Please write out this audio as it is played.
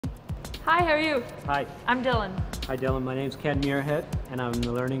Hi, how are you? Hi. I'm Dylan. Hi Dylan, my name's Ken Muirhead and I'm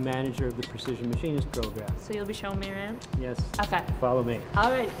the learning manager of the Precision Machinist program. So you'll be showing me around? Yes. Okay. Follow me.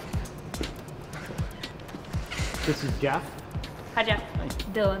 All right. This is Jeff. Hi, Jeff. Hi.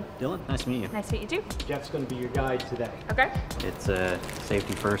 Dylan. Dylan, nice to meet you. Nice to meet you too. Jeff's going to be your guide today. Okay. It's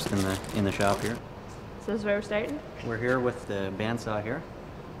safety first in the shop here. So this is where we're starting? We're here with the bandsaw here,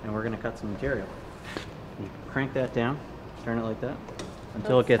 and we're going to cut some material. You crank that down, turn it like that,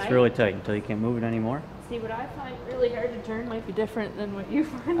 until it gets really tight, until you can't move it anymore. See, what I find really hard to turn might be different than what you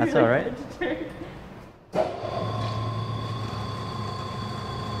find That's really all right. hard to turn.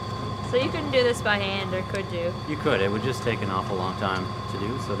 So you couldn't do this by hand, or could you? You could. It would just take an awful long time to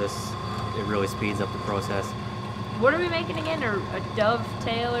do, so it really speeds up the process. What are we making again, or a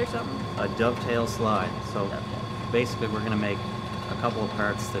dovetail or something? A dovetail slide. So Dovetail. basically we're going to make a couple of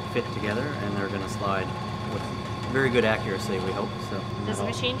parts that fit together, and they're going to slide with very good accuracy, we hope. So Does the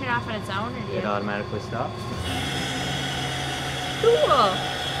machine turn off on its own, or do you? It automatically stops. Cool!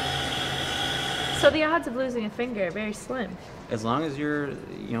 So the odds of losing a finger are very slim. As long as you're,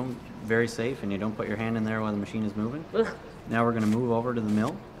 very safe and you don't put your hand in there while the machine is moving. Ugh. Now we're going to move over to the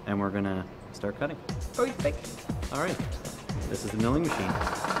mill and we're going to start cutting. Perfect. All right, this is the milling machine.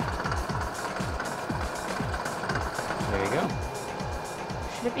 There you go.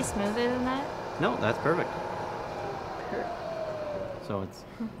 Should it be smoother than that? No, that's perfect. So it's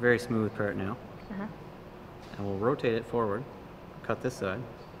very smooth part now. Uh-huh. And we'll rotate it forward, cut this side,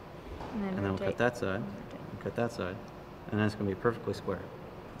 And and then we'll cut that side, and cut that side, and then it's going to be perfectly square.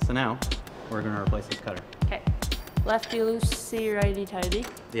 So now we're going to replace this cutter. Okay. Lefty loosey, righty tighty.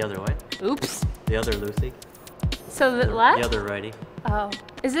 The other way. Oops. The other loosey. So the left? The other righty. Oh.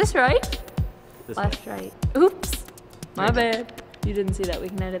 Is this right? This Left, way. right. Oops. My bad. You didn't see that. We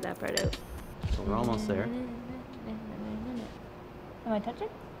can edit that part out. So we're almost there. Am I touching?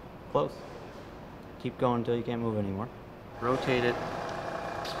 Close. Keep going until you can't move anymore. Rotate it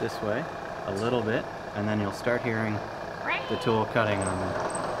this way a little bit, and then you'll start hearing the tool cutting on the mill.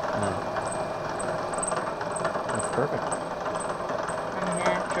 That's perfect. I'm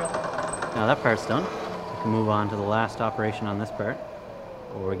natural. Now that part's done. We can move on to the last operation on this part,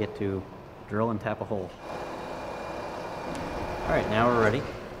 where we get to drill and tap a hole. All right, now we're ready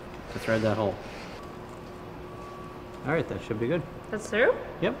to thread that hole. All right, that should be good. That's through?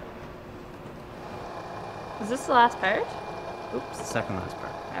 Yep. Is this the last part? Oops, the second last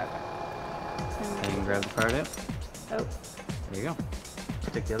part. Okay. And you can grab the part out. Oh. There you go.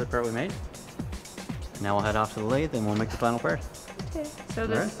 Take the other part we made. And now we'll head off to the lathe and we'll make the final part. Okay. So All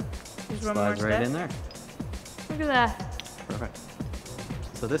this right. there's one more Slides right step. in there. Look at that. Perfect.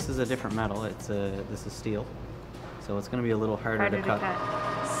 So this is a different metal. This is steel. So it's going to be a little harder to cut.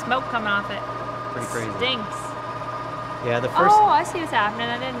 Smoke coming off it. Pretty crazy. Stinks. Yeah, the first. Oh, I see what's happening.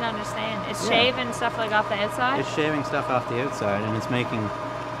 I didn't understand. It's Yeah. shaving stuff like off the outside? It's shaving stuff off the outside and it's making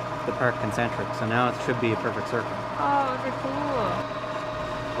the part concentric. So now it should be a perfect circle. Oh, they're cool.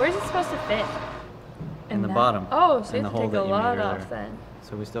 Where's it supposed to fit? In the that? bottom. Oh, so in you the have to hole take a that you made lot earlier. off then.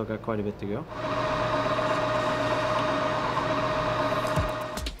 So we still got quite a bit to go.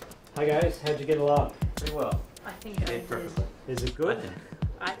 Hi guys, how'd you get along? Pretty well. I think I did. Perfectly. Is it good?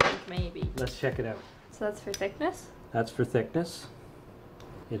 I think maybe. Let's check it out. So that's for thickness? That's for thickness.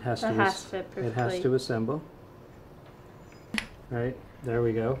 It has That to has to fit it has perfectly. to assemble. Right, there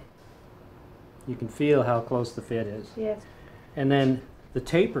we go. You can feel how close the fit is. Yes. And then the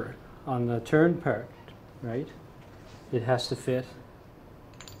taper on the turn part, right? It has to fit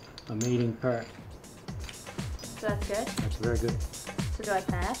a mating part. So that's good? That's very good. So do I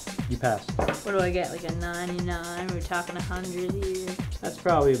pass? You passed. What do I get? Like a 99? We're talking 100 here. That's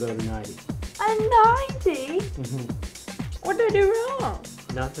probably about a 90. A 90? What did I do wrong?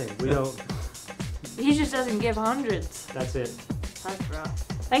 Nothing. We don't. He just doesn't give hundreds. That's it. That's rough.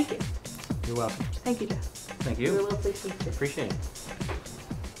 Thank you. You're welcome. Thank you, Jeff. Thank You're a you. lovely teacher. Appreciate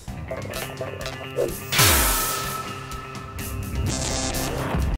it.